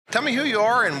Tell me who you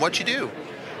are and what you do.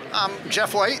 I'm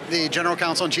Geoff White, the General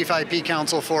Counsel and Chief IP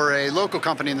Counsel for a local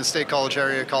company in the State College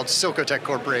area called SilcoTek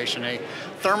Corporation, a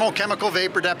thermal chemical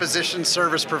vapor deposition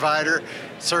service provider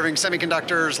serving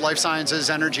semiconductors, life sciences,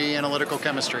 energy, analytical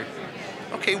chemistry.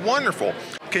 Okay, wonderful.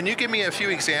 Can you give me a few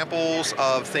examples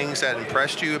of things that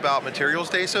impressed you about Materials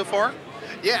Day so far?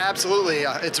 Yeah, absolutely.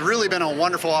 It's really been a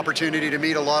wonderful opportunity to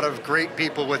meet a lot of great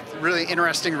people with really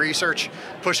interesting research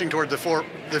pushing toward the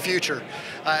future.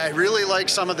 I really like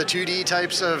some of the 2D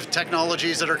types of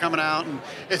technologies that are coming out, and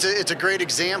it's a great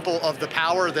example of the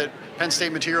power that Penn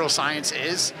State material science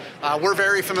is. We're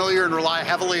very familiar and rely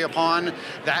heavily upon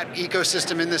that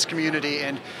ecosystem in this community,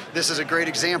 and this is a great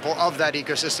example of that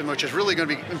ecosystem, which is really going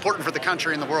to be important for the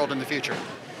country and the world in the future.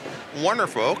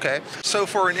 Wonderful, okay. So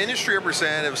for an industry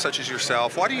representative such as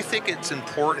yourself, why do you think it's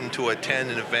important to attend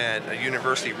an event, a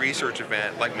university research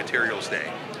event like Materials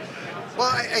Day? Well,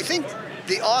 I think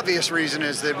the obvious reason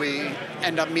is that we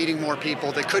end up meeting more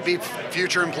people that could be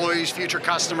future employees, future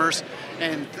customers,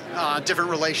 and different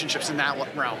relationships in that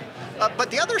realm. But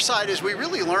the other side is we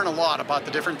really learn a lot about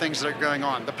the different things that are going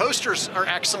on. The posters are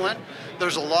excellent.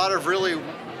 There's a lot of really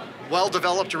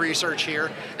well-developed research here,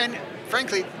 and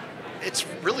frankly, it's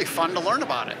really fun to learn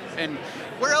about it. And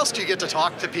where else do you get to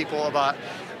talk to people about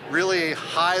really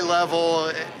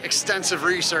high-level, extensive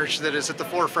research that is at the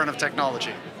forefront of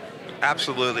technology?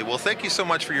 Absolutely. Well, thank you so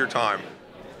much for your time.